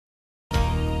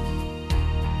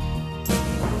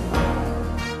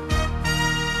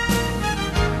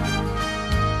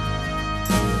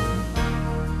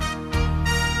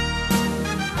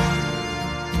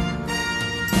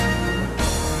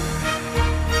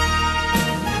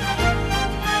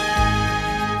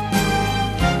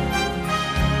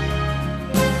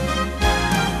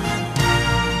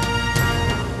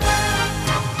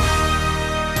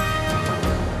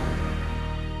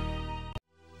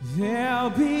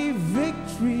be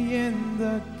victory in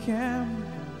the camp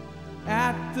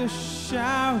at the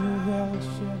shout of El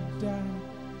Shaddai.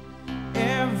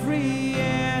 Every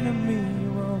enemy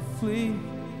will flee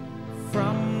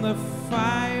from the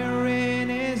fire in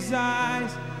his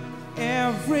eyes.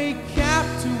 Every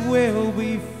captive will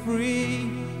be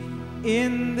free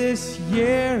in this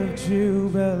year of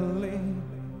Jubilee.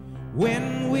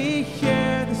 When we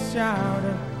hear the shout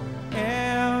of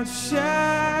El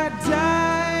Shaddai,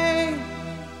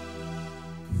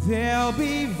 there'll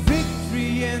be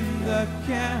victory in the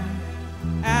camp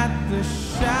at the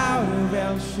shout of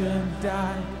El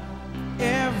Shaddai.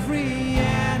 Every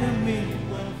enemy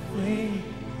will flee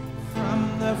from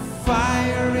the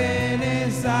fire in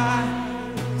his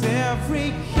eyes.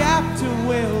 Every captive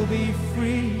will be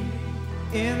free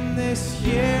in this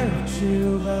year of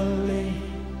Jubilee.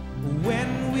 When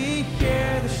we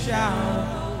hear the shout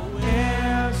of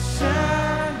El Shaddai,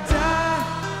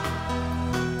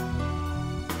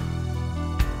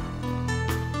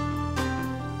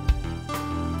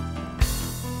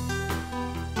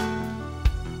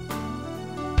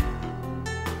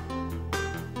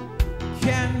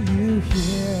 can you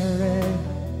hear it?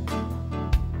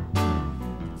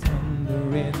 Thunder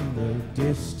in the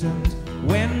distance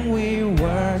when we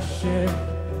worship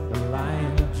the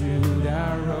Lion of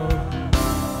Judah road.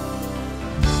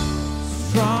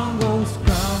 Strongholds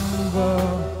crumble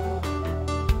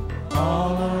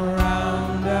all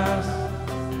around us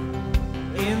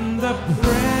in the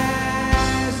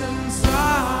presence of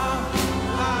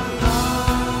our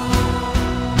Lord.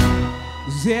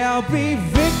 There'll be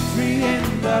victory in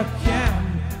the camp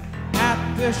at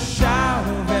the shout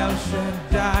of El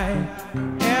Shaddai.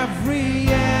 Every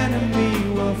enemy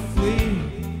will flee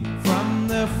from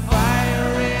the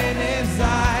fire in his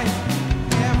eyes.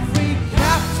 Every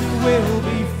captive will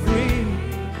be free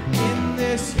in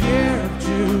this year of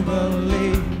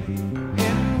Jubilee.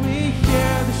 And we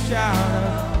hear the shout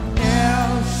of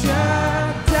El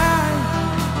Shaddai.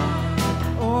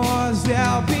 Oh,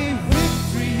 there'll be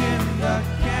victory in the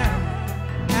camp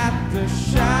at the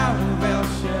shout of El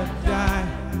Shaddai.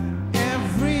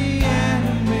 Every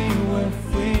enemy will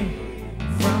flee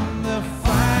from the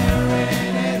fire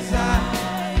in his eye.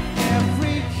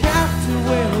 Every captive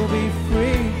will be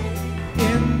free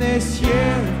in this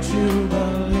year of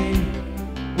Jubilee.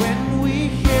 When we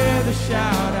hear the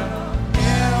shout of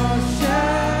El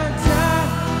Shaddai,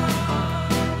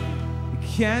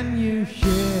 can you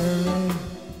hear it?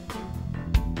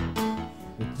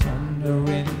 The thunder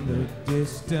in the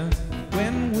distance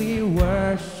when we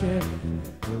worship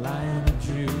the Lion of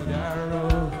Judah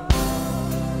road.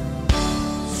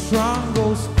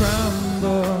 Strongholds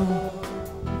crumble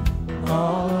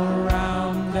all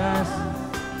around us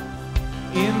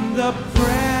in the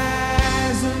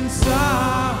presence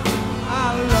of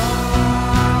our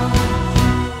Lord.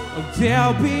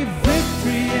 There'll be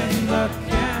victory in the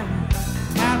camp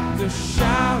at the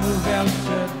shout of El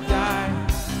Shaddai.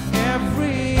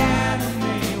 Every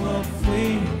enemy will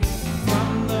flee from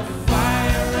the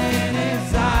fire in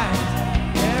his eyes.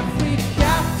 Every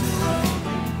captive will be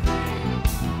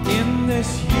free in this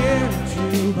year of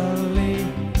Jubilee.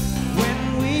 When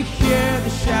we hear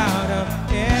the shout of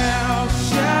El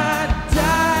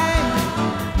Shaddai,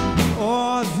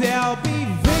 oh, there'll be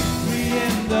victory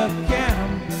in the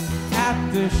camp at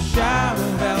the shout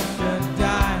of El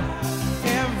Shaddai.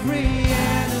 Every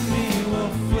enemy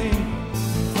will flee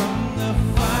from the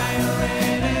fire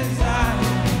in his eyes.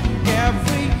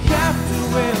 Every captive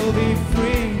will be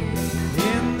free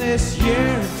in this year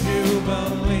of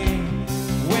Jubilee.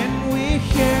 When we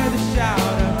hear the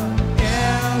shout of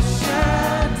El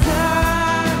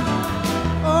Shaddai,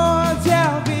 oh,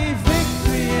 there'll be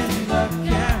victory in the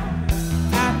camp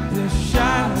at the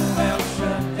shout of El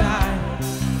Shaddai.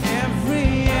 Every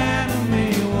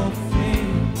enemy will flee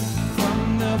from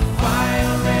the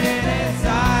fire in his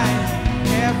eyes.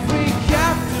 Every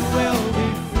captive will be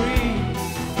free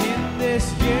in this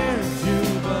year of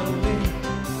Jubilee.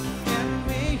 And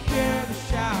we hear the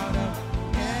shout of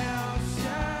El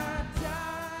Shaddai.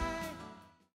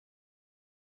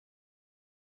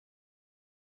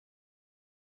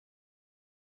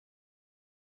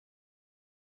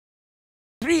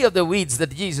 3 of the weeds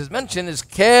that Jesus mentioned is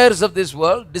cares of this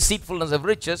world, deceitfulness of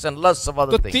riches, and lusts of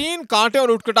other तो things. 3 कांटे और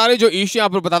उठकटारे जो यीशु यहाँ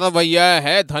पर बताता वह यह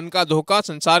है धन का धोखा,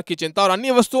 संसार की चिंता और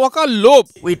अन्य वस्तुओं का लोभ.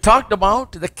 We talked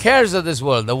about the cares of this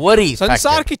world, the worries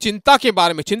संसार factor. की चिंता के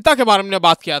बारे में हमने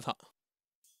बात किया था.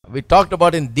 We talked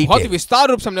about in बहुत ही detail. विस्तार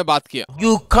रूप से हमने बात किया।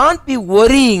 You can't be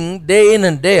worrying day in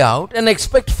and day out and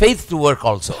expect faith to work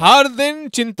also. हर दिन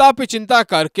चिंता पे चिंता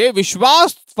करके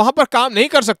विश्वास वहां पर काम नहीं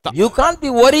कर सकता। You can't be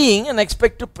worrying and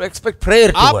expect prayer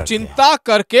to आप work. चिंता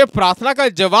करके प्रार्थना का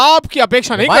जवाब की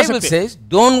अपेक्षा नहीं कर Bible सकते। says,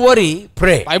 don't worry,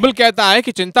 pray. Bible कहता है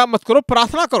कि चिंता मत करो,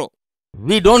 प्रार्थना करो।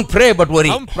 We don't pray but worry.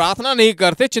 हम प्रार्थना नहीं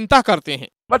करते, चिंता करते हैं।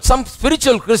 But some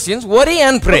spiritual Christians worry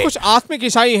and तो pray. कुछ आत्मिक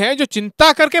ईसाई हैं जो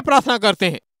चिंता करके प्रार्थना करते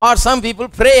हैं, Or some people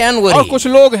pray and और worry. कुछ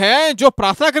लोग हैं जो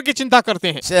प्रार्थना करके चिंता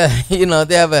करते हैं। So,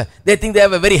 they think they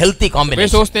have a very healthy way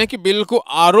combination. सोचते हैं कि बिल्कुल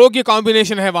आरोग्य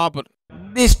कॉम्बिनेशन है वहां पर।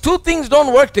 These two things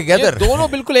don't work ये together. दोनों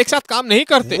बिल्कुल एक साथ काम नहीं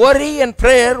करते। Worry and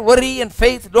prayer, worry and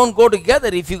faith don't go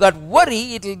together. If you got worry,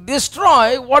 it will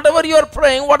destroy whatever you are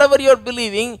praying, whatever you are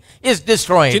believing is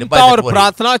destroyed by चिंता और that worry.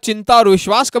 प्रार्थना, चिंता और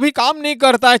विश्वास कभी काम नहीं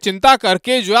करता है। चिंता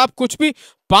करके जो आप कुछ भी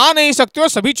पा नहीं सकते हो,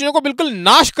 सभी चीजों को बिल्कुल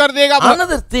नाश कर देगा।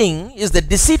 Another thing is the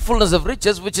deceitfulness of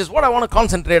riches, which is what I want to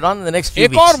concentrate on in the next few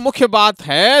एक और weeks. मुख्य बात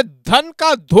है धन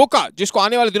का धोखा, जिसको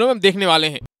आने वाले दिनों में हम देखने वाले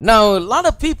हैं। Now, a lot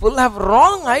of people have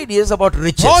wrong ideas about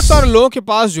riches. बहुत सारे लोगों के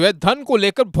पास जो है धन को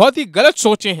लेकर बहुत ही गलत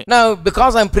सोचे हैं। Now,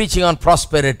 because I'm preaching on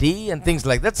prosperity and things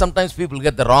like that, sometimes people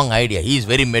get the wrong idea. He is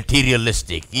very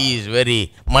materialistic. He is very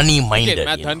money-minded.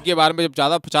 मैं you धन know. के बारे में जब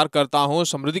ज्यादा प्रचार करता हूँ,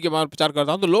 समृद्धि के बारे में प्रचार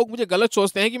करता हूँ, तो लोग मुझे गलत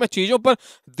सोचते हैं कि मैं चीजों पर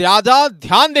ज्यादा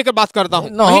ध्यान देकर बात करता हूँ।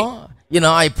 No,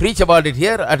 I preach about it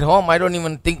here at home. I don't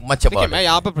even think much देखिए, about मैं it.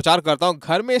 यहाँ पर प्रचार करता हूँ,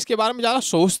 घर में इसके बारे में ज्यादा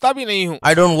सोचता भी नहीं हूँ,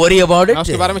 I don't worry about मैं it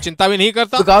उसके बारे में चिंता भी नहीं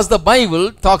करता, because the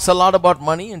Bible talks a lot about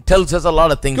money and tells us a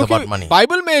lot of things about क्योंकि money.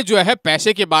 बाइबल में जो है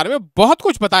पैसे के बारे में बहुत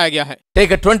कुछ बताया गया है।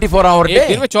 Take a 24-hour एक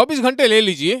दिन day. में 24 घंटे ले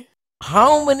लीजिए।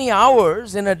 How many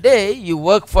hours in a day you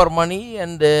work for money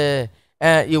and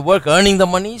you work earning the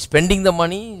money, spending the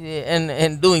money,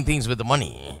 and doing things with the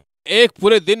money? एक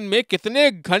पूरे दिन में कितने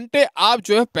घंटे आप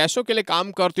जो है पैसों के लिए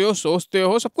काम करते हो, सोचते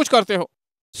हो, सब कुछ करते हो।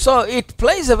 So it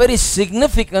plays a very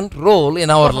significant role in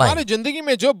our हमारी life. जिंदगी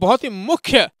में जो बहुत ही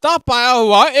मुख्यता पाया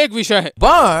हुआ एक विषय है।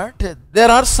 But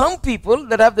there are some people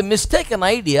that have the mistaken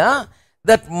idea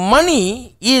that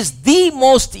money is the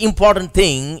most important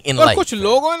thing in और life. कुछ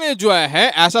लोगों ने जो है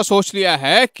ऐसा सोच लिया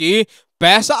है कि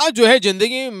पैसा जो है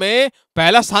जिंदगी में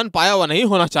पहला स्थान पाया हुआ नहीं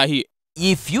होना चाहिए।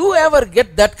 If you ever get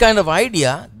that kind of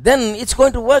idea, then it's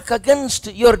going to work against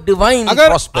your divine अगर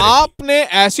prosperity. आपने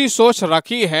ऐसी सोच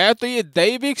रखी है तो ये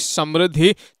दैविक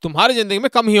समृद्धि तुम्हारी जिंदगी में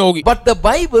कम ही होगी। But the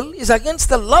Bible is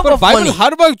against the love पर of बाइबल money.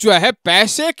 हर वक्त जो है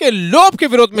पैसे के लोभ के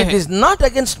विरोध में It है। is not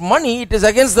against money, it is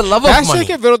against the love of पैसे money.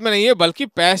 के विरोध में नहीं है, बल्कि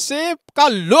पैसे का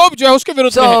लोभ जो है उसके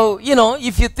विरोध में है। So,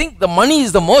 if you think the money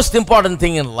is the most important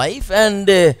thing in life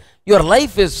and your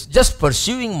life is just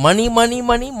pursuing money,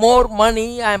 more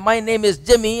money, my name is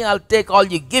Jimmy, I'll take all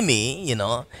you gimme,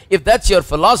 if that's your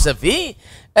philosophy,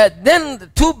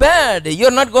 then too bad, you're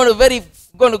not going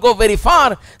to go very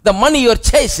far. The money you're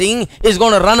chasing is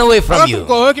going to run away from अगर you. तुम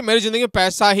कहो कि मेरी जिंदगी में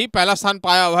पैसा ही पहला स्थान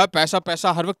पाया हुआ है,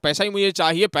 पैसा हर वक्त पैसा ही मुझे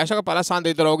चाहिए, पैसा का पहला स्थान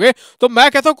देते रहोगे, तो मैं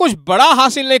कहता हूँ कुछ बड़ा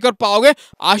हासिल नहीं कर पाओगे,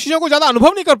 आशीषों को ज्यादा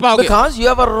अनुभव नहीं कर पाओगे। Because you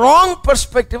have a wrong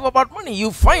perspective about money.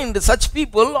 You find such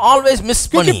people always miss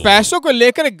क्योंकि money. पैसों को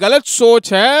लेकर एक गलत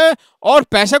सोच है और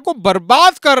पैसे को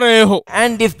बर्बाद कर रहे हो।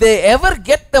 And if they ever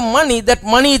get the money,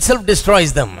 that money itself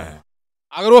destroys them.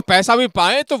 अगर वो पैसा भी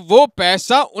पाए तो वो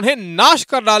पैसा उन्हें नाश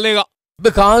कर डालेगा।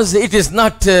 Because it is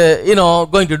not,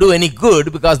 going to do any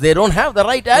good because they don't have the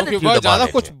right क्योंकि attitude वह ज्यादा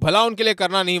about कुछ it. भला उनके लिए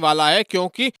करना नहीं वाला है,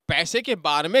 क्योंकि पैसे के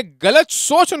बारे में गलत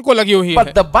सोच उनको लगी हुई है।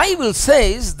 But the Bible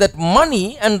says that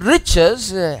money and riches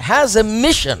has a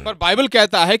mission. पर बाइबल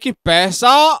कहता है कि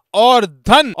पैसा और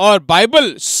धन और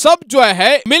बाइबल सब जो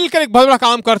है मिलकर एक बहुत बड़ा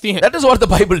काम करती हैं। That is what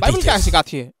the Bible Bible क्या teaches.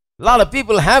 सिखाती है? A lot of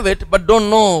people have it but don't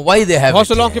know why they have बहुत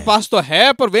से लोगों के it. पास तो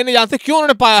है पर वे नहीं जानते क्यों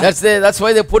उन्होंने पाया है। That's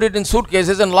why they put it in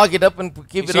suitcases and lock it up and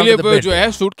keep it इसीलिए under the वो bed. जो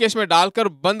है सूटकेस में डालकर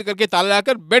बंद करके ताला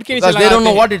लगाकर बेड के नीचे Because they don't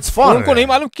know लगाते what हैं। it's for. उनको नहीं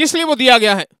मालूम किस लिए वो दिया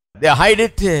गया है। They hide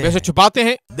it, वे उसे छुपाते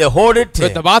हैं, they hoard it, वे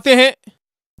दबाते हैं,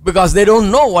 because they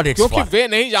don't know what it's क्योंकि for. वे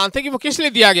नहीं जानते कि वो किस लिए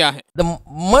दिया गया है। The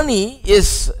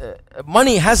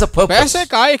money has a purpose. पैसे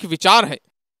का एक विचार है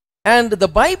And the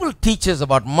Bible teaches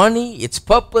about money, its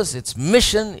purpose, its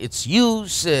mission, its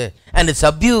use, and its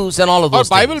abuse and all of और those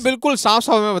बाइबल things. बिल्कुल साफ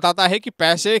साफ हमें बताता है कि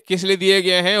पैसे किस लिए दिए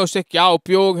गए हैं, उसे क्या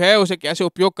उपयोग है, उसे कैसे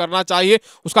उपयोग करना चाहिए,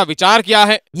 उसका विचार क्या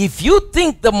है। If you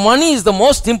think the money is the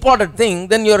most important thing,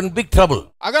 then you're in big trouble.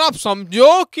 अगर आप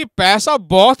समझो कि पैसा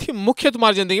बहुत ही मुख्य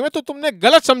तुम्हारी जिंदगी में, तो तुमने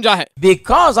गलत समझा है।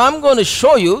 Because I'm going to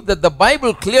show you that the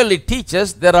Bible clearly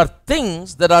teaches there are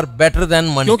things that are better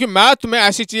than money. क्योंकि मैं तुम्हें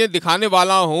ऐसी चीजें दिखाने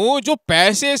वाला हूँ जो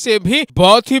पैसे से भी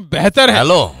बहुत ही बेहतर है।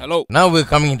 Hello. Hello, Now we're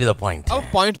coming to the point. अब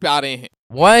पॉइंट पे आ रहे हैं।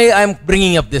 Why I'm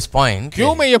bringing up this point?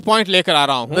 क्यों मैं ये पॉइंट लेकर आ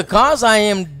रहा हूँ? Because I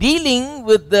am dealing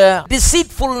with the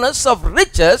deceitfulness of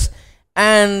riches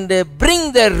and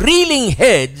bring the reeling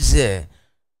heads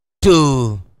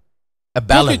to a क्योंकि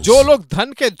balance. जो लोग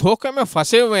धन के धोखे में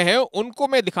फंसे हुए हैं उनको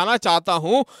मैं दिखाना चाहता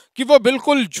हूँ कि वो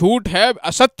बिल्कुल झूठ है,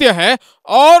 असत्य है,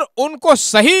 और उनको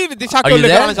सही दिशा की ओर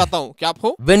लेकर आना चाहता हूँ। क्या आप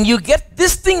हो? When you get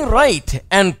this thing right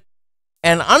and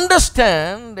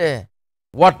understand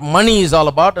what money is all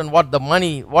about and what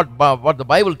the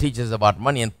Bible teaches about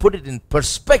money and put it in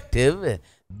perspective,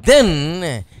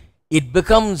 then it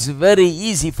becomes very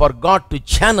easy for God to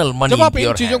channel money जब आप into in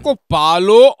your चीजों hand. को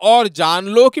पालो और जान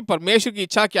लो कि परमेश्वर की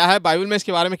इच्छा क्या है, बाइबल में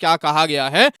इसके बारे में क्या कहा गया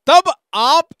है, तब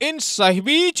आप इन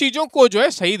सभी चीजों को जो है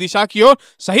सही दिशा की ओर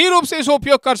सही रूप से इसका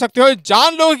उपयोग कर सकते हो।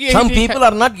 जान लो कि Some people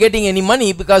are not getting any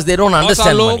money because they don't बहुत सारे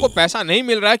understand लोगों money. को पैसा नहीं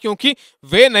मिल रहा है क्योंकि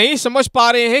वे नहीं समझ पा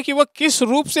रहे हैं कि वो किस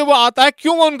रूप से वो आता है,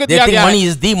 क्यों वो उनको They दिया think गया है। money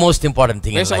is the most important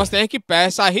thing way in life. समझते हैं कि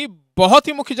पैसा ही बहुत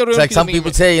ही मुख्य जरूरत है It's like some जिंदगी में।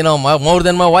 people say, more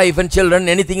than my wife and children,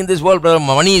 anything in this world, brother,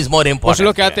 money is more कुछ important.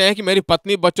 लोग कहते हैं कि मेरी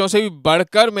पत्नी बच्चों से भी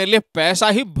बढ़कर मेरे लिए पैसा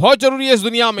ही बहुत जरूरी है इस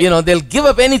दुनिया में। They'll give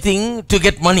up anything to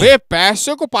get money. वे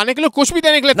पैसे को पाने के लिए कुछ भी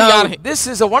देने के लिए Now, तैयार हैं। this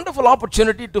is a wonderful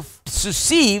opportunity to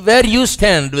see where you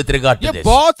stand with regard to ये this.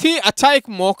 बहुत ही अच्छा एक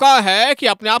मौका है कि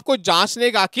अपने आप को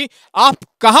जांचने का कि आप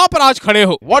कहां पर आज खड़े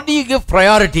हो, What do you give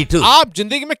priority to? आप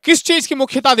जिंदगी में किस चीज की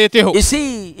मुख्यता देते हो। You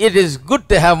see, it is good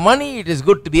to have money, it is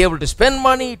good to be able to spend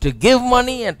money, to give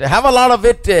money, and to have a lot of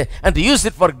it, and to use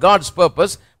it for God's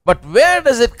purpose. But where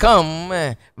does it come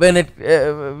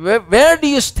where do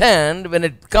you stand when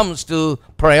it comes to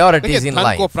priorities in धन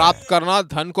life? को प्राप्त करना,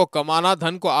 धन को कमाना,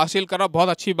 धन को हासिल करना बहुत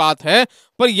अच्छी बात है,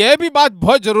 पर यह भी बात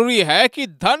बहुत जरूरी है कि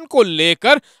धन को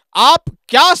लेकर आप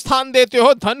क्या स्थान देते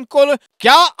हो, धन को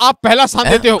क्या आप पहला स्थान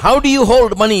देते हो। How do you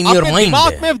hold money in your अपने mind?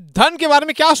 दिमाग में धन के बारे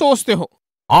में क्या सोचते हो?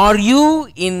 Are you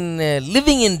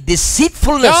living in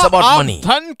deceitfulness क्या about आप money?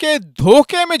 धन के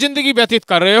धोखे में जिंदगी व्यतीत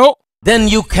कर रहे हो? Then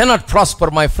you cannot prosper,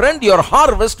 my friend. Your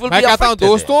harvest will मैं be कहता हूं affected.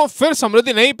 दोस्तों, फिर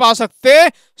समृद्धि नहीं पा सकते,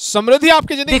 समृद्धि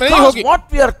आपकी जिंदगी में नहीं Because होगी। what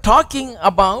we are talking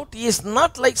about is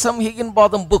not like some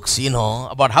Higginbotham books,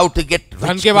 about how to get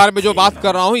धन rich के बारे में जो quickly. बात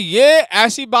कर रहा हूं, ये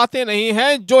ऐसी बातें नहीं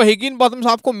है जो हिगिनबॉथम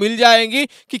साहब को मिल जाएंगी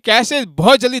कि कैसे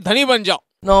बहुत जल्दी धनी बन जाओ।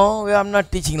 No, I'm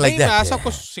not teaching like नहीं, मैं that. ऐसा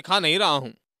कुछ सिखा नहीं रहा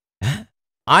हूं।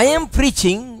 I am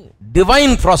preaching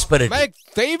divine prosperity, मैं एक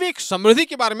दैविक समृद्धि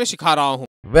के बारे में सिखा रहा हूं,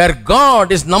 where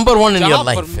God is number one in your जहां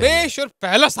life, परमेश्वर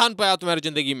पहला स्थान पाया तुम्हारी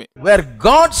जिंदगी में। where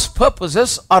God's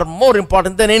purposes are more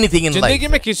important than anything in जिंदगी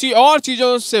life. में किसी और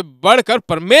चीजों से बढ़कर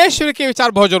परमेश्वर के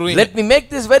विचार बहुत जरूरी है। Let me make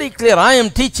this very clear. I am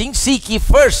teaching, seek ye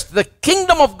first the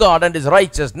kingdom of God and his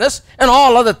righteousness, and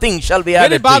all other things shall be मेरी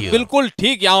added to बात you. बिल्कुल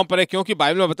ठीक यहाँ पर है, क्योंकि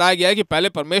बाइबल में बताया गया है कि पहले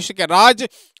परमेश्वर के राज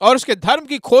और उसके धर्म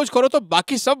की खोज करो तो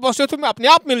बाकी सब वस्तुएं तुम्हें अपने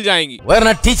आप मिल जाएंगी। We are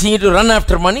not teaching you to run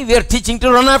after money. We are teaching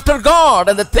to run after God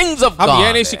and the things of हम God.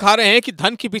 यह नहीं सिखा रहे हैं कि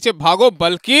धन के पीछे भागो,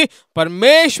 बल्कि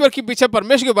परमेश्वर के पीछे,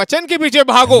 परमेश्वर के वचन के पीछे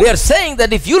भागो। We are saying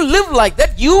that if you live like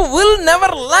that, you will never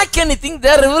lack anything.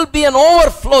 There will be an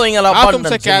overflowing and मैं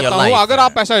तुमसे abundance in your कहता हूँ, अगर life.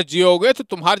 आप ऐसा जियोगे तो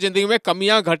तुम्हारी जिंदगी में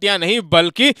कमियां घटियां नहीं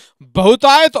बल्कि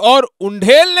बहुतायत और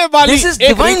उंडेलने वाली This is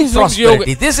एक divine रीति से तुम prosperity.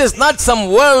 जियोगे। This is not some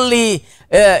worldly,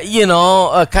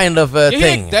 kind of यही एक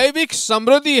thing. दैविक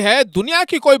समृद्धि है, दुनिया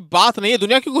की कोई बात नहीं है,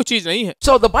 दुनिया की कोई चीज नहीं है।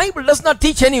 So the Bible does not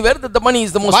teach anywhere that the money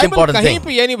is the most Bible important कहीं thing.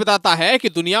 पे ये नहीं बताता है कि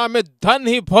दुनिया में धन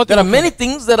ही बहुत There are many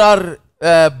things that are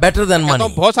better than कहता हूं,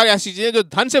 money. बहुत सारी ऐसी चीजें जो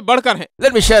धन से बढ़कर हैं।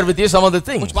 Let me share with you some of the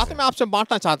things. कुछ बातें मैं आपसे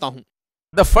बांटना चाहता हूं।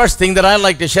 The first thing that I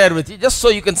like to share with you, just so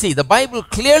you can see, the Bible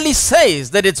clearly says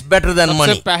that it's better than सबसे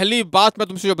money. पहली बात मैं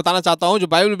तुमसे जो बताना चाहता हूं, जो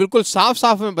बाइबल बिल्कुल साफ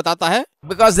साफ में बताता है,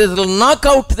 Because it will knock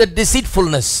out the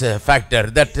deceitfulness factor,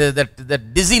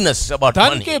 that dizziness about धन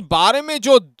money. के बारे में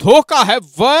जो धोखा है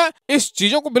वह इस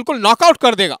चीजों को बिल्कुल नॉकआउट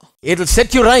कर देगा। It will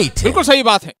set you right. बिल्कुल सही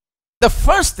बात है। The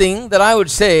first thing that I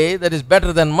would say that is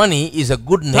better than money is a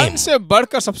good name. धन से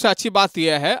बढ़कर सबसे अच्छी बात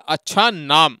यह है अच्छा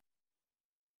नाम।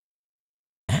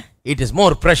 It is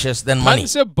more precious than money. धन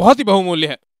से बहुत ही बहुमूल्य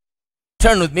है।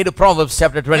 Turn with me to Proverbs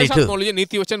chapter मेरे साथ 22. बोल लीजिए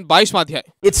नीति वचन 22वां अध्याय।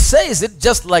 It says it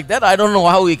just like that. I don't know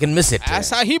how we can miss it.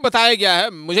 ऐसा ही बताया गया है,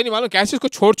 मुझे नहीं मालूम कैसे इसको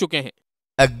छोड़ चुके हैं।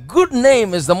 A good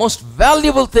name is the most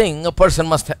valuable thing a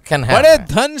person can have. बड़े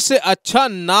धन से अच्छा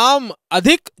नाम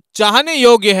अधिक चाहने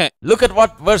योग्य है। Look at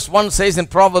what verse 1 says in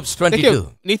Proverbs देखिए 22.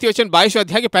 नीति वचन 22वें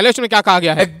अध्याय के पहले वचन में क्या कहा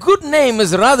गया A है। good name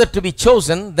is rather to be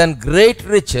chosen than great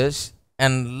riches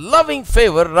and loving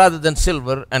favor rather than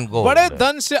silver and gold. बड़े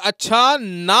धन से अच्छा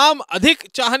नाम अधिक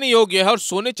चाहने योग्य है और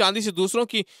सोने चांदी से दूसरों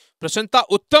की प्रसन्नता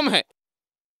उत्तम है।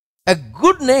 A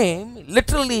good name,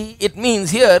 literally it means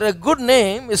here, a good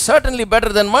name is certainly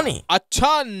better than money.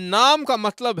 अच्छा नाम का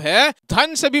मतलब है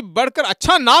धन से भी बढ़कर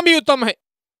अच्छा नाम ही उत्तम है।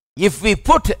 If we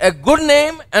put a good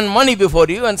name and money before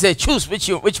you and say choose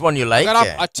which one you like, अगर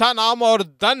आप अच्छा नाम और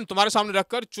धन तुम्हारे सामने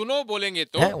रखकर चुनो बोलेंगे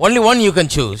तो only one you can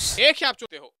choose. एक ही आप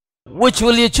चुनते हो, Which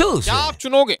will you choose? क्या आप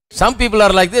चुनोगे? Some people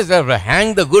are like this.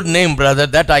 Hang the good name, brother.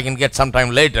 That I can get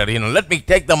sometime later. Let me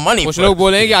take the money. कुछ लोग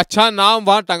बोलेंगे कि अच्छा नाम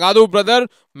वहां टंगा दो ब्रदर,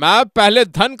 मैं पहले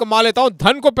धन कमा लेता हूँ,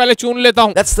 धन को पहले चुन लेता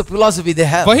हूँ. That's the philosophy they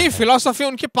have. वही फिलॉसफी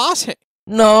उनके पास है.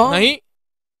 No. नहीं,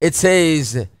 It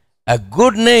says a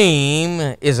good name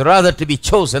is rather to be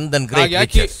chosen than कहा great गया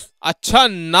कि riches. अच्छा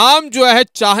नाम जो है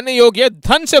चाहने योग्य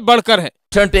धन से बढ़कर है.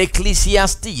 Turn to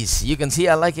Ecclesiastes. You can see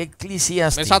I like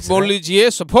Ecclesiastes. मेरे साथ बोल right? लीजिए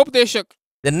सभोपदेशक,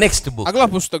 The next book. अगला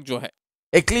पुस्तक जो है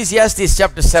Ecclesiastes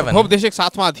chapter 7 सभोपदेशक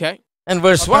 7वां अध्याय and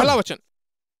verse और 1. पहला वचन.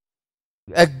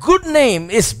 A good name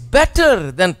is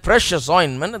better than precious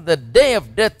ointment, the day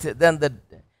of death than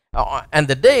and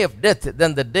the day of death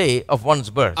than the day of one's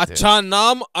birth. अच्छा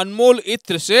नाम अनमोल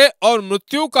इत्र से और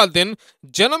मृत्यु का दिन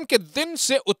जन्म के दिन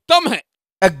से उत्तम है.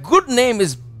 A good name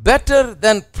is better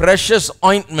than precious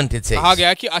ointment, it कहा says.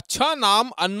 गया कि अच्छा नाम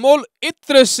अनमोल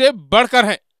इत्र से बढ़कर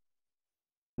है.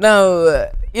 Now,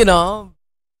 a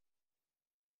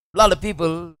lot of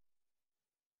people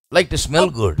like to smell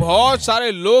good. बहुत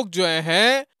सारे लोग जो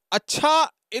हैं अच्छा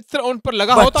इत्र उन पर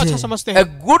लगा But होता अच्छा समझते a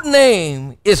हैं. good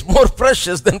name is more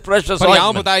precious than precious पर यहाँ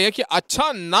ointment. बताया कि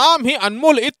अच्छा नाम ही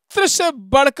अनमोल इत्र से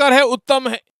बढ़कर है, उत्तम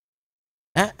है.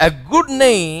 A good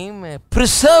name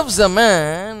preserves a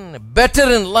man better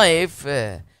in life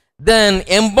than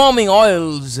embalming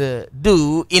oils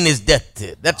do in his death.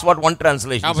 That's what one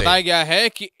translation यहाँ says. बताया गया है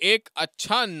कि एक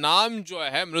अच्छा नाम जो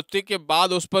है मृत्यु के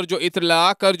बाद उस पर जो इत्र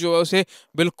लगाकर जो है उसे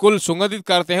बिल्कुल सुगंधित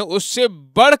करते हैं, उससे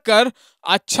बढ़कर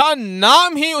अच्छा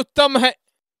नाम ही उत्तम है.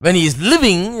 When he is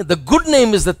living, the good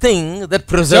name is the thing that जब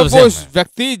preserves वो him. उस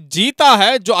व्यक्ति जीता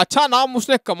है, जो अच्छा नाम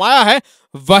उसने कमाया है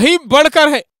वही बढ़कर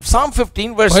है. Psalm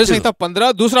 15 verse भजन 2. संहिता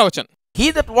 15 दूसरा वचन.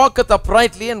 He that walketh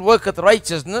uprightly and worketh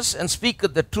righteousness and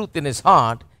speaketh the truth in his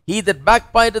heart, he that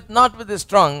backbiteth not with his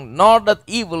tongue, nor doth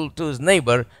evil to his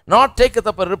neighbor, nor taketh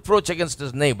up a reproach against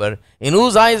his neighbor, in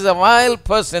whose eyes a vile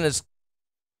person is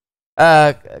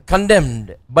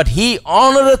condemned, but he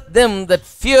honoreth them that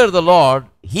fear the Lord,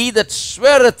 he that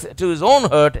sweareth to his own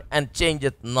hurt and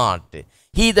changeth not,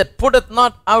 he that putteth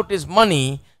not out his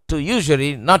money to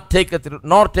usury, nor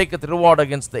taketh reward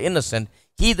against the innocent,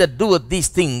 he that doeth these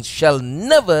things shall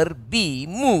never be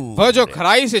moved. वह जो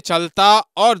खराई से चलता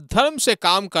और धर्म से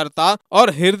काम करता और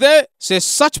हृदय से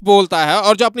सच बोलता है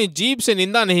और जो अपनी जीभ से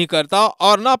निंदा नहीं करता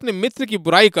और न अपने मित्र की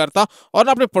बुराई करता और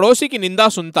न अपने पड़ोसी की निंदा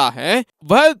सुनता है,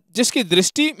 वह जिसकी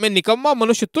दृष्टि में निकम्मा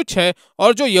मनुष्य तुच्छ है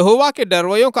और जो यहोवा के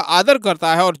डरवैयों का आदर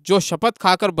करता है और जो शपथ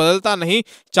खाकर बदलता नहीं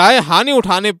चाहे हानि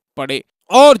उठाने पड़े,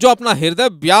 और जो अपना हृदय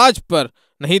ब्याज पर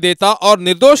नहीं देता और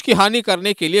निर्दोष की हानि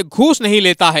करने के लिए घूस नहीं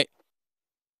लेता है.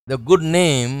 The good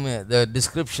name, the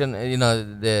description,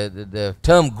 the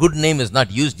term good name is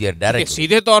not used here directly.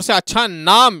 सीधे तौर से अच्छा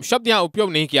नाम शब्द यहाँ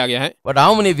उपयोग नहीं किया गया है. But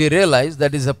how many of you realize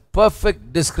that is a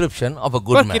perfect description of a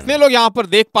good पर man? कितने लोग यहाँ पर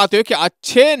देख पाते हो कि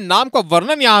अच्छे नाम का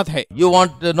वर्णन यहाँ है. You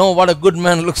want to know what a good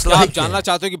man looks क्या आप like? जानना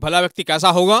चाहते हो कि भला व्यक्ति कैसा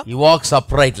होगा? He walks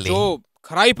uprightly, जो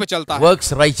खराई पे चलता है, works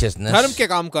धर्म righteousness, के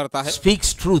काम करता है,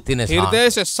 speaks truth in his heart, हृदय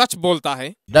से सच बोलता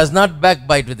है, does not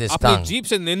backbite with his अपनी tongue, जीभ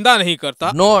से निंदा नहीं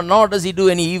करता, nor does he do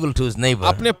any evil to his neighbor,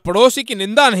 अपने पड़ोसी की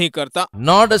निंदा नहीं करता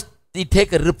nor does he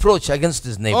take a reproach against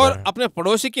his और neighbor. अपने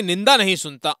पड़ोसी की निंदा नहीं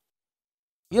सुनता.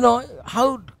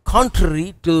 How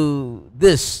contrary to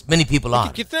this many people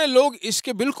are. कितने लोग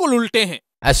इसके बिल्कुल उल्टे हैं.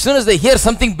 As soon as they hear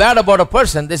something bad about a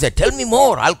person, they say, tell me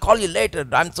more, I'll call you later.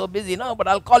 I'm so busy now, but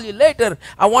I'll call you later.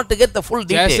 I want to get the full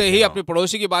detail. जैसे ही अपने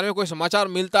पड़ोसी के बारे में कोई समाचार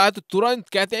मिलता है तो तुरंत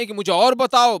कहते हैं कि मुझे और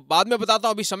बताओ, बाद में बताता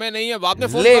हूँ, अभी समय नहीं है, बाद में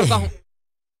फोन करता हूँ.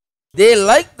 They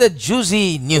like the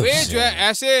juicy way news. जो है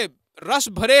ऐसे रस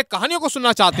भरे कहानियों को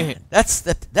सुनना चाहते हैं.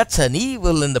 That's an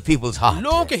evil in the people's heart.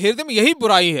 लोगों के हृदय में यही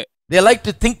बुराई है. They like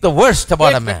to think the worst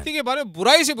about a एक man. व्यक्ति के बारे में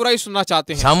बुराई से बुराई सुनना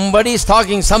चाहते हैं. Somebody is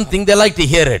talking something, they like to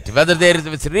hear it. Whether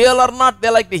it's real or not, they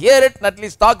like to hear it and at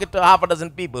least talk it to half a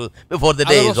dozen people before the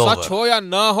day अगर is वो over. सच हो या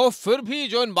न हो, फिर भी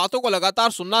जो इन बातों को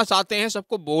लगातार सुनना चाहते हैं,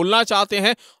 सबको बोलना चाहते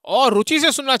हैं और रुचि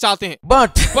से सुनना चाहते हैं.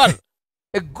 But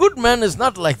a good man is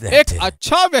not like that. एक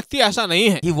अच्छा व्यक्ति ऐसा नहीं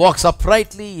है. He walks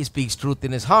uprightly, he speaks truth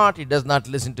in his heart, he does not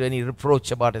listen to any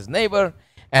reproach about his neighbor,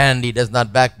 and he does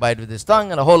not backbite with his tongue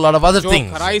and a whole lot of other जो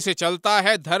things. खराई से चलता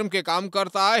है, धर्म के काम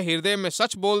करता है, हृदय में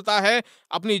सच बोलता है,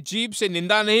 अपनी जीभ से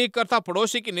निंदा नहीं करता,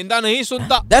 पड़ोसी की निंदा नहीं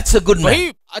सुनता, That's a good man.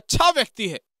 वही अच्छा व्यक्ति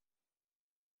है.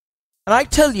 And I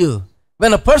tell you,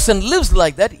 when a person lives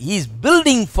like that, he is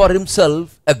building for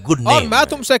himself a good और name. मैं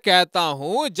तुमसे कहता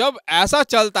हूं, जब ऐसा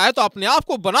चलता है तो अपने आप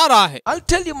को बना रहा है. I'll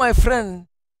tell you, my friend,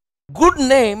 good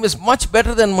name is much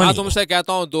better than मैं money. तुमसे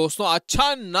कहता हूँ दोस्तों,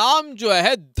 अच्छा नाम जो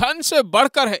है धन से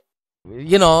बढ़कर है।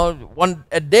 You know,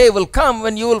 a day will come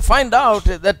when you will find out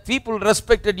that people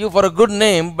respected you for a good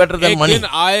name better than एक money. दिन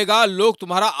आएगा लोग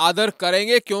तुम्हारा आदर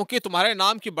करेंगे क्योंकि तुम्हारे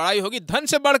नाम की बड़ाई होगी, धन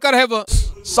से बढ़कर है वो।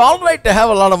 It's all right to have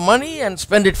a lot of money and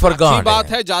spend it for अच्छी God. बात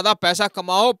है, ज्यादा पैसा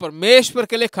कमाओ, परमेश्वर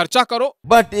के लिए खर्चा करो।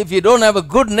 But if you don't have a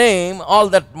good name, all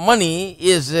that money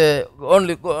is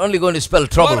only going to spell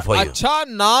trouble for you. अच्छा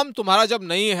नाम तुम्हारा जब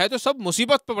नहीं है तो सब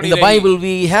मुसीबत पे पड़ी In the रहेगी। Bible,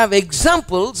 we have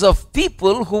examples of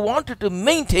people who wanted to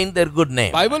maintain their good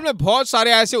name. Bible में बहुत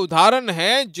सारे ऐसे उदाहरण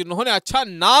हैं जिन्होंने अच्छा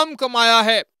नाम कमाया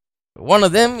है। One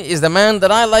of them is the man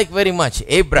that I like very much,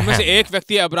 उनमें Abraham. से एक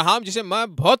व्यक्ति है अब्राहम, जिसे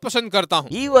मैं बहुत पसंद करता हूँ।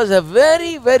 He was a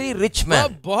very, very rich वह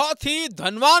man. बहुत ही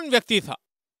धनवान व्यक्ति था।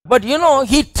 But you know,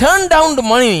 he turned down the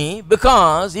money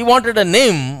because he wanted a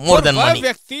name more और than वह money.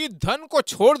 व्यक्ति धन को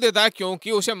छोड़ देता है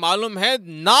क्योंकि उसे मालूम है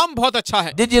नाम बहुत अच्छा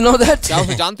है। Did you know that? क्या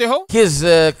उसे जानते हो? His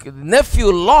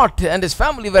nephew Lot and his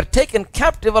family were taken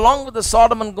captive along with the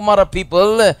Sodom and Gomorrah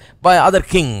people by other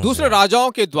kings. दूसरे राजाओं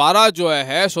के द्वारा जो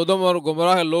है सोदोम और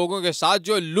गोमोरा के लोगों के साथ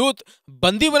जो लूत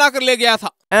बंदी बनाकर ले गया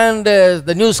था। And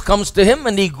the news comes to him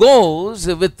and he goes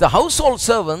with the household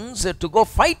servants to go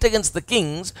fight against the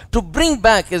kings to bring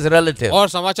back his relative. और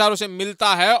समाचार उसे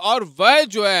मिलता है और वह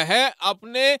जो है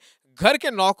अपने घर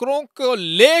के नौकरों को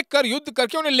लेकर युद्ध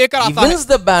करके उन्हें लेकर He आता है। wins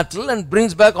the battle and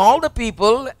brings back all the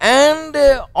people and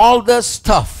all the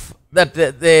stuff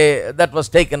that was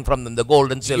taken from them, the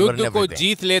gold and silver and युद्ध को everything.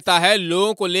 जीत लेता है,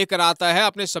 लोगों को लेकर आता है,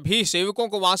 अपने सभी सेवकों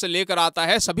को वहां से लेकर आता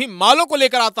है, सभी मालों को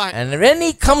लेकर आता है। And when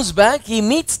he comes back, he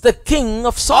meets the king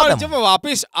of और Sodom. जब वो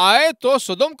वापस आए तो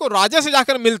सदोम को राजा से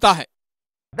जाकर मिलता है।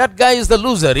 That guy is the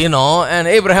loser, you know, and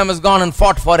Abraham has gone and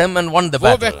fought for him and won the वो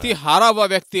battle. व्यक्ति हारा हुआ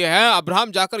व्यक्ति है,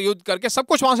 अब्राहम जाकर युद्ध करके सब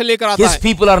कुछ वहां से लेकर आता His है।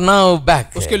 people are now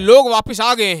back. उसके लोग वापस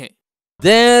आ गए हैं।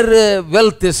 Their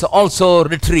wealth is also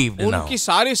retrieved now. उनकी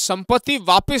सारी संपत्ति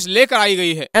वापस लेकर आई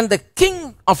गई है। And the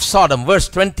king of Sodom, verse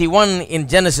 21 in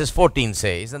Genesis 14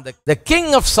 says, and the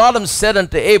king of Sodom said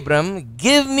unto Abram,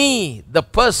 give me the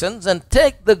persons and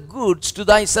take the goods to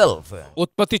thyself.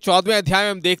 उत्पत्ति 14वें अध्याय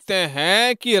में हम देखते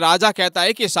हैं कि राजा कहता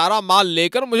है कि सारा माल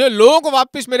लेकर मुझे लोगों को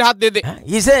वापस मेरे हाथ दे दे।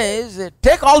 He says,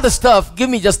 take all the stuff, give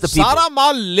me just the people. सारा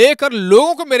माल लेकर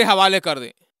लोगों को मेरे हवाले कर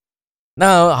दे।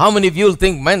 Now, how many of you will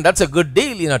think, man, that's a good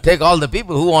deal, you know, take all the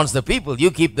people. Who wants the people? You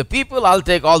keep the people, I'll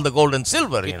take all the gold and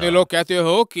silver, you कितने know. लोग कहते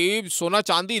हो कि सोना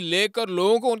चांदी लेकर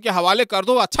लोगों को उनके हवाले कर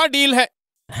दो, अच्छा डील है।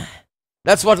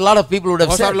 That's what a lot of people would have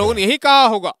बहुत said. सारे लोगों ने यही कहा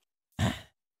होगा।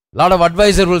 A lot of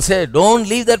advisor will say, don't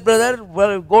leave that, brother.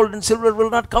 Well, gold and silver will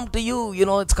not come to you. You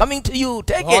know, it's coming to you.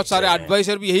 Take बहुत it. सारे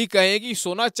adviser भी यही कहे कि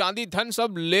सोना चांदी धन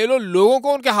सब ले लो, लोगों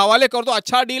को उनके हवाले कर दो,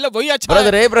 अच्छा डील है, वही अच्छा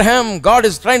Brother है। Abraham, God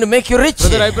is trying to make you rich.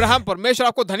 Brother Abraham, परमेश्वर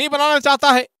आपको धनी बनाना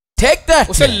चाहता है, Take that.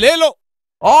 उसे ले लो।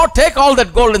 Or take all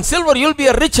that gold and silver. You'll be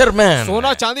a richer man.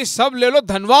 सोना चांदी सब ले लो,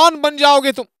 धनवान बन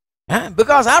जाओगे तुम।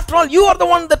 Because after all, you are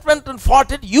the one that went and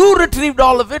fought it. You retrieved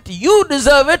all of it. You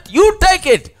deserve it. You take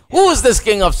it. Who is this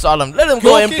king of Sodom? Let him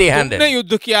go क्योंकि empty-handed. तुमने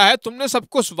युद्ध किया है, तुमने सब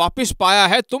कुछ वापस पाया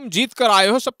है, तुम जीत कर आए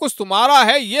हो, सब कुछ तुम्हारा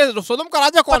है। ये सोदोम का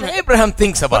राजा कौन But है? Abraham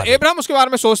thinks about it. Abraham उसके बारे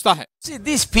में सोचता है। See,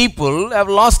 these people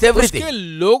have lost everything. उसके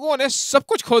लोगों ने सब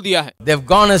कुछ खो दिया है। They've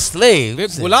gone as वे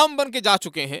slaves. गुलाम बन के जा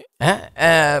चुके हैं।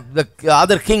 The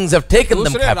other kings have taken them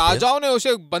दूसरे captive, राजाओं ने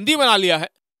उसे बंदी बना लिया है,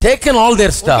 taken all their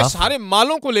उनके stuff, सारे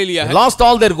मालों को ले लिया है, lost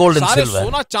all their gold and सारे silver.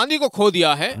 सोना चांदी को खो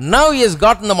दिया है, Now he has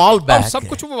gotten them all और back. सब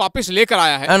कुछ वो वापस लेकर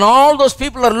आया है। And all those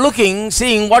people are looking,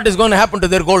 seeing what is going to happen to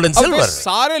their gold and अब वे silver.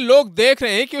 सारे लोग देख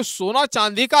रहे हैं कि उस सोना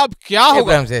चांदी का अब क्या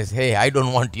होगा। Abraham says, hey, I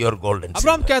don't want your gold and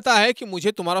Abraham silver. कहता है कि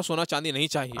मुझे तुम्हारा सोना चांदी नहीं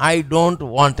चाहिए, I don't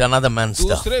want another man's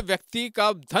stuff. दूसरे व्यक्ति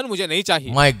का धन मुझे नहीं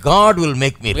चाहिए, My God will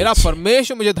make me मेरा rich.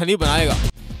 परमेश्वर मुझे धनी बनाएगा।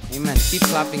 Amen. Keep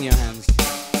clapping your hands.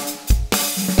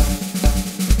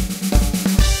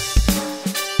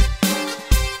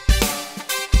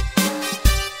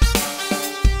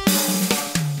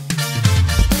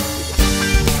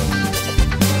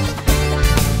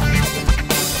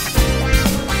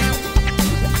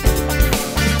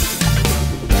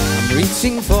 I'm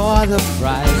reaching for the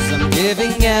prize. I'm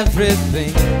giving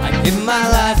everything. I give my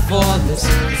life for this.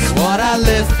 It's what I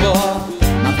live for.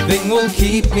 Nothing will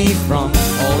keep me from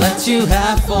all that you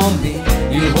have for me.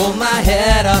 You hold my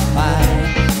head up high.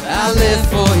 I live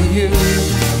for you.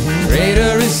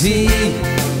 Greater is He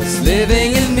that's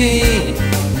living in me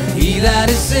than he that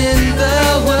is in the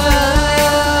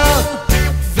world.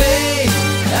 Faith,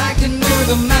 I can move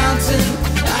a mountain.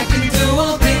 I can do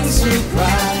all things through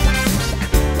Christ.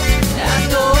 I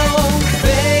know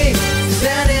faith,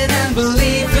 standing and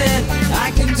believing.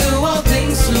 I can do all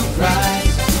things through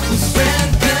Christ who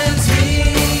strengthens me.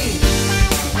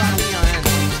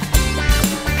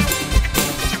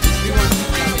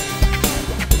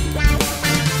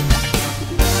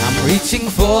 reaching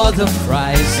for the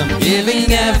prize. I'm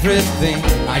giving everything.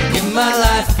 I give my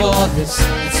life for this.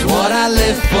 It's what I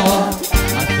live for.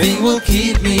 Nothing will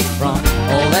keep me from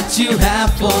all that you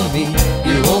have for me.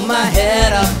 You hold my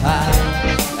head up high.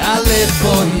 I live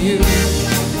for you.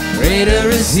 Greater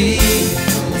is He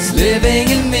that's living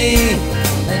in me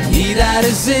than he that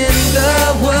is in the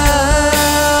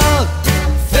world.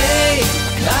 Faith,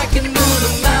 I can move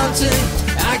the mountain.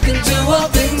 I can do all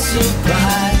things through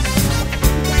Christ.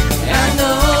 I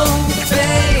know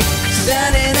faith,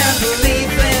 standing and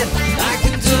believing. I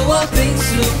can do all things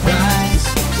through Christ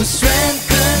who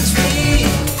strengthens me.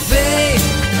 Faith,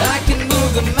 I can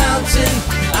move the mountain.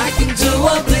 I can do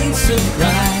all things through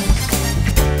Christ.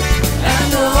 I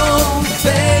know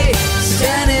faith,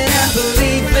 standing and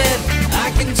believing. I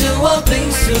can do all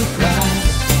things through Christ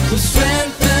who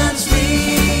strengthens me.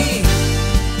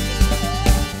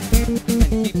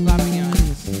 And keep clapping your hands.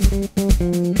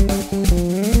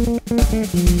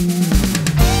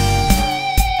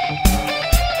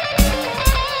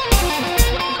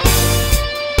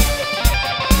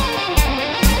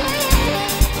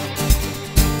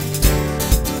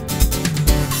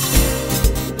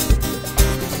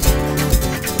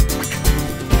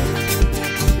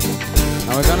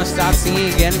 Now we're gonna start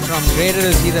singing again from Greater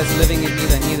is He that's living in me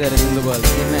than he that is in the world.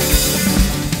 Amen.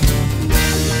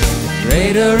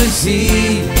 Greater is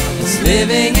He that's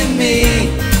living in me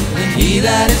than he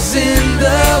that is in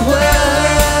the world.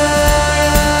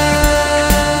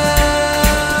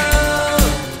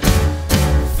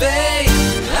 Faith,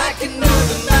 I can move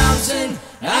the mountain.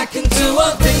 I can do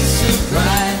all things through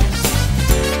Christ.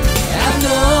 I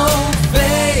know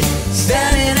faith,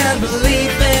 standing and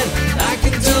believing. I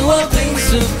can do all things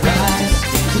through Christ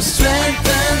who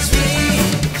strengthens me.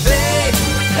 Faith,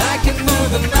 I can move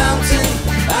the mountain.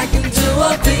 I can do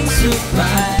all things through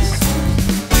Christ.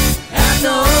 I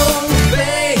know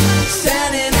faith,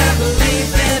 standing and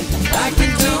believing. I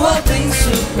can do all things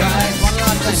through Christ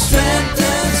who strengthens me.